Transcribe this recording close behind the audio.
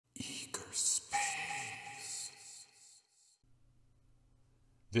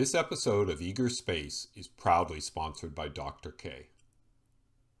This episode of Eager Space is proudly sponsored by Dr. K.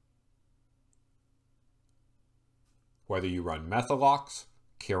 Whether you run Methalox,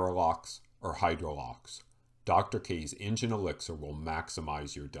 Keralox, or Hydrolox, Dr. K's engine elixir will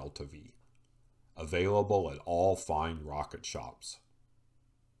maximize your Delta V. Available at all fine rocket shops.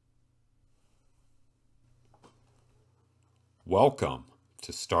 Welcome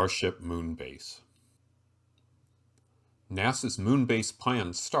to Starship Moonbase. NASA's Moonbase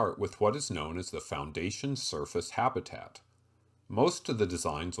plans start with what is known as the Foundation Surface Habitat. Most of the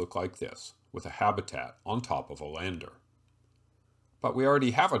designs look like this, with a habitat on top of a lander. But we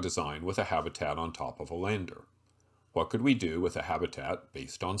already have a design with a habitat on top of a lander. What could we do with a habitat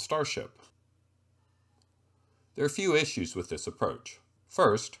based on Starship? There are a few issues with this approach.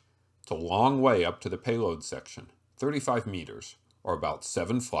 First, it's a long way up to the payload section, 35 meters, or about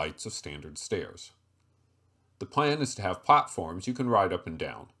 7 flights of standard stairs. The plan is to have platforms you can ride up and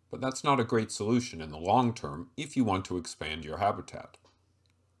down, but that's not a great solution in the long term if you want to expand your habitat.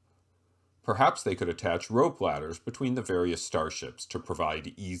 Perhaps they could attach rope ladders between the various starships to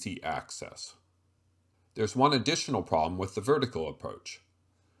provide easy access. There's one additional problem with the vertical approach.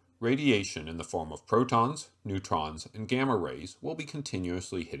 Radiation in the form of protons, neutrons, and gamma rays will be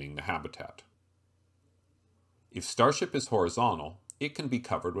continuously hitting the habitat. If Starship is horizontal, it can be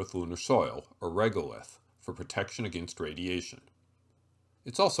covered with lunar soil, or regolith, for protection against radiation.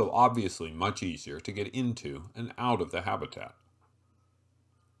 It's also obviously much easier to get into and out of the habitat.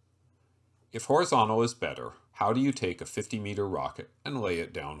 If horizontal is better, how do you take a 50-meter rocket and lay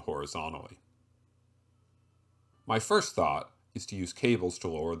it down horizontally? My first thought is to use cables to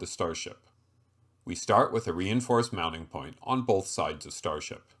lower the Starship. We start with a reinforced mounting point on both sides of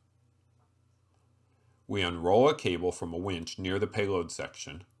Starship. We unroll a cable from a winch near the payload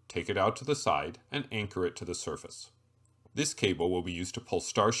section, take it out to the side, and anchor it to the surface. This cable will be used to pull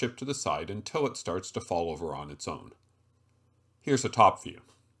Starship to the side until it starts to fall over on its own. Here's a top view.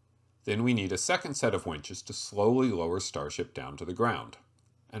 Then we need a second set of winches to slowly lower Starship down to the ground.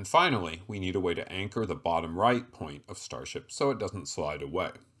 And finally, we need a way to anchor the bottom right point of Starship so it doesn't slide away.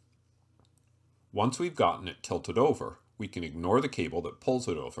 Once we've gotten it tilted over, we can ignore the cable that pulls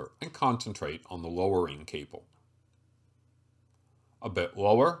it over and concentrate on the lowering cable. A bit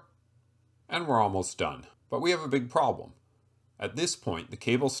lower, and we're almost done. But we have a big problem. At this point, the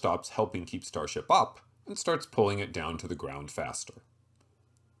cable stops helping keep Starship up and starts pulling it down to the ground faster.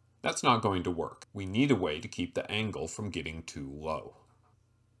 That's not going to work. We need a way to keep the angle from getting too low.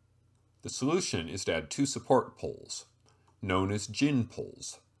 The solution is to add 2 support poles, known as gin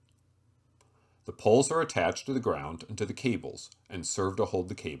poles. The poles are attached to the ground and to the cables and serve to hold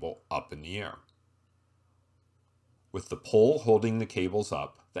the cable up in the air. With the pole holding the cables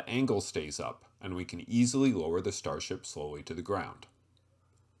up, the angle stays up, and we can easily lower the Starship slowly to the ground.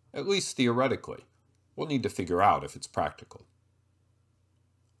 At least theoretically. We'll need to figure out if it's practical.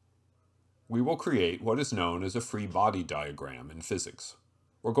 We will create what is known as a free body diagram in physics.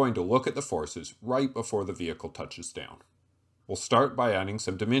 We're going to look at the forces right before the vehicle touches down. We'll start by adding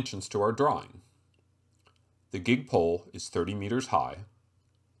some dimensions to our drawing. The gig pole is 30 meters high.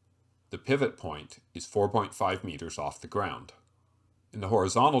 The pivot point is 4.5 meters off the ground. In the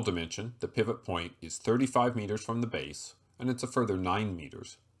horizontal dimension, the pivot point is 35 meters from the base, and it's a further 9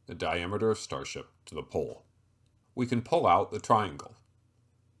 meters, the diameter of Starship, to the pole. We can pull out the triangle.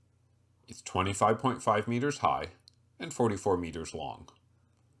 It's 25.5 meters high and 44 meters long.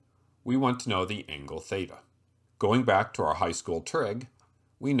 We want to know the angle theta. Going back to our high school trig,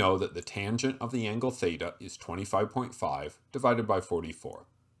 we know that the tangent of the angle theta is 25.5 divided by 44.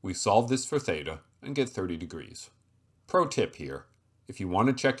 We solve this for theta and get 30 degrees. Pro tip here, if you want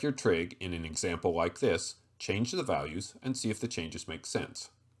to check your trig in an example like this, change the values and see if the changes make sense.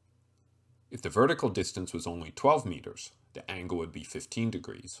 If the vertical distance was only 12 meters, the angle would be 15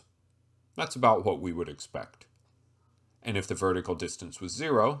 degrees. That's about what we would expect. And if the vertical distance was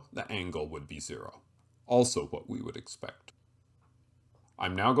 0, the angle would be 0. Also what we would expect.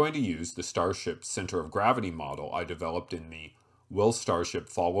 I'm now going to use the Starship center of gravity model I developed in the Will Starship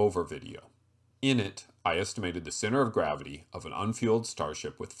Fall Over video. In it, I estimated the center of gravity of an unfueled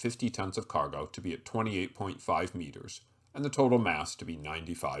Starship with 50 tons of cargo to be at 28.5 meters, and the total mass to be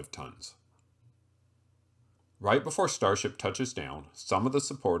 95 tons. Right before Starship touches down, some of the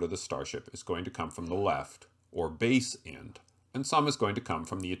support of the Starship is going to come from the left, or base end, and some is going to come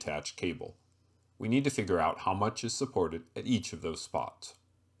from the attached cable. We need to figure out how much is supported at each of those spots.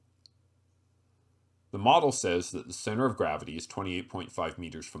 The model says that the center of gravity is 28.5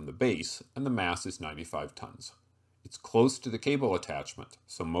 meters from the base, and the mass is 95 tons. It's close to the cable attachment,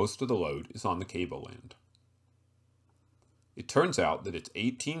 so most of the load is on the cable end. It turns out that it's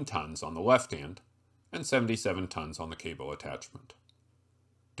 18 tons on the left hand and 77 tons on the cable attachment.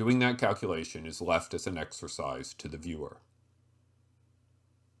 Doing that calculation is left as an exercise to the viewer.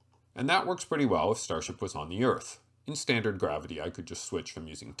 And that works pretty well if Starship was on the Earth. In standard gravity, I could just switch from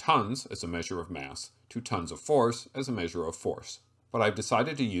using tons as a measure of mass to tons of force as a measure of force. But I've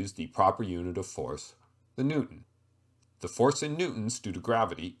decided to use the proper unit of force, the Newton. The force in newtons due to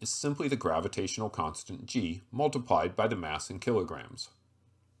gravity is simply the gravitational constant g multiplied by the mass in kilograms.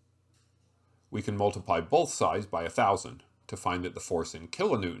 We can multiply both sides by 1,000 to find that the force in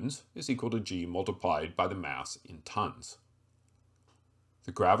kilonewtons is equal to g multiplied by the mass in tons.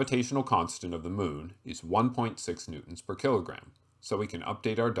 The gravitational constant of the Moon is 1.6 newtons per kilogram, so we can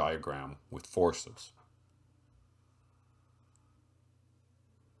update our diagram with forces.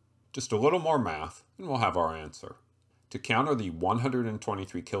 Just a little more math and we'll have our answer. To counter the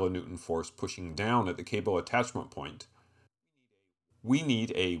 123 kilonewton force pushing down at the cable attachment point, we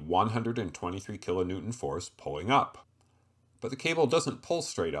need a 123 kilonewton force pulling up. But the cable doesn't pull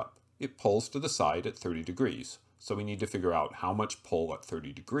straight up, it pulls to the side at 30 degrees. So we need to figure out how much pull at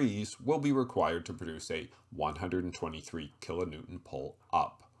 30 degrees will be required to produce a 123 kilonewton pull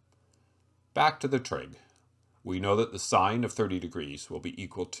up. Back to the trig. We know that the sine of 30 degrees will be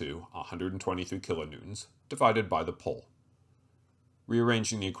equal to 123 kilonewtons divided by the pull.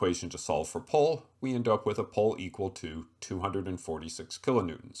 Rearranging the equation to solve for pull, we end up with a pull equal to 246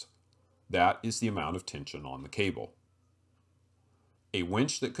 kilonewtons. That is the amount of tension on the cable. A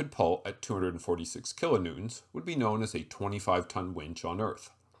winch that could pull at 246 kilonewtons would be known as a 25-ton winch on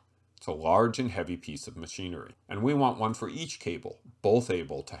Earth. It's a large and heavy piece of machinery, and we want one for each cable, both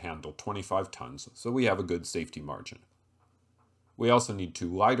able to handle 25 tons, so we have a good safety margin. We also need two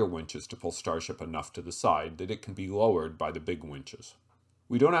lighter winches to pull Starship enough to the side that it can be lowered by the big winches.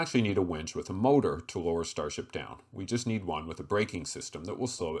 We don't actually need a winch with a motor to lower Starship down. We just need one with a braking system that will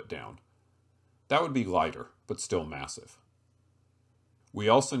slow it down. That would be lighter, but still massive. We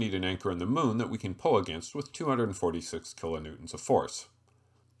also need an anchor in the Moon that we can pull against with 246 kilonewtons of force.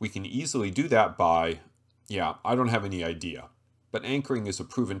 We can easily do that by, I don't have any idea, but anchoring is a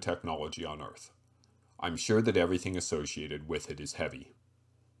proven technology on Earth. I'm sure that everything associated with it is heavy.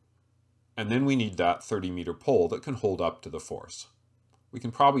 And then we need that 30-meter pole that can hold up to the force. We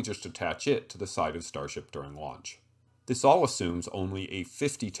can probably just attach it to the side of Starship during launch. This all assumes only a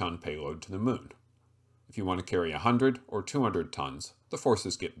 50-ton payload to the Moon. If you want to carry 100 or 200 tons, the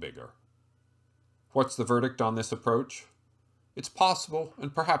forces get bigger. What's the verdict on this approach? It's possible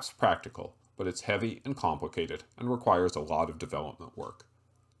and perhaps practical, but it's heavy and complicated and requires a lot of development work.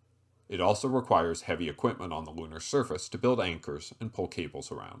 It also requires heavy equipment on the lunar surface to build anchors and pull cables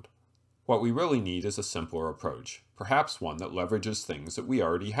around. What we really need is a simpler approach, perhaps one that leverages things that we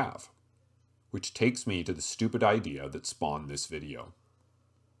already have. Which takes me to the stupid idea that spawned this video.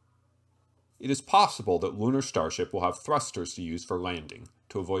 It is possible that lunar Starship will have thrusters to use for landing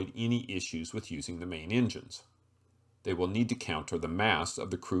to avoid any issues with using the main engines. They will need to counter the mass of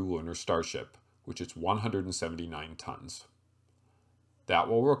the crew lunar Starship, which is 179 tons. That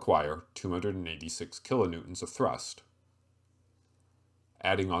will require 286 kilonewtons of thrust.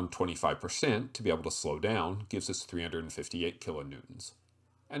 Adding on 25% to be able to slow down gives us 358 kilonewtons.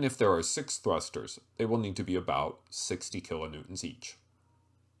 And if there are 6 thrusters, they will need to be about 60 kilonewtons each.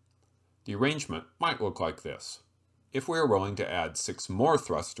 The arrangement might look like this. If we are willing to add 6 more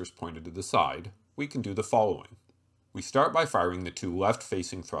thrusters pointed to the side, we can do the following. We start by firing the 2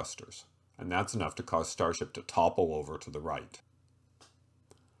 left-facing thrusters, and that's enough to cause Starship to topple over to the right.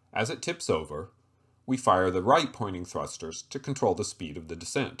 As it tips over, we fire the right-pointing thrusters to control the speed of the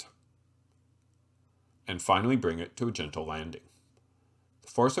descent, and finally bring it to a gentle landing.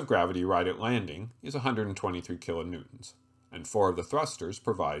 The force of gravity right at landing is 123 kilonewtons, and 4 of the thrusters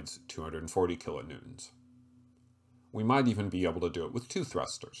provides 240 kilonewtons. We might even be able to do it with 2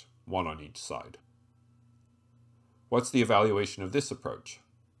 thrusters, one on each side. What's the evaluation of this approach?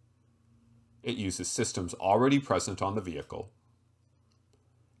 It uses systems already present on the vehicle.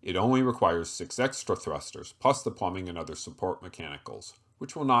 It only requires 6 extra thrusters, plus the plumbing and other support mechanicals,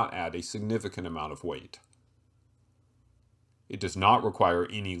 which will not add a significant amount of weight. It does not require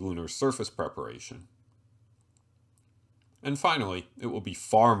any lunar surface preparation. And finally, it will be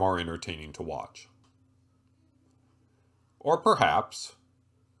far more entertaining to watch. Or perhaps,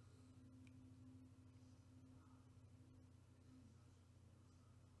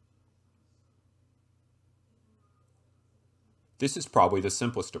 this is probably the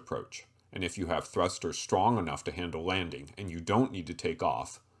simplest approach, and if you have thrusters strong enough to handle landing and you don't need to take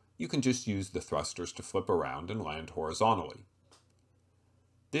off, you can just use the thrusters to flip around and land horizontally.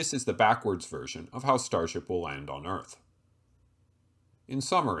 This is the backwards version of how Starship will land on Earth. In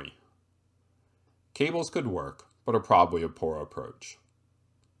summary, cables could work, but are probably a poor approach.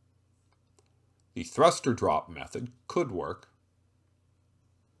 The thruster drop method could work.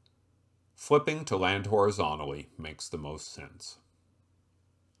 Flipping to land horizontally makes the most sense.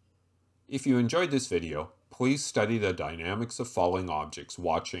 If you enjoyed this video, please study the dynamics of falling objects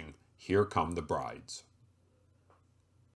watching Here Come the Brides.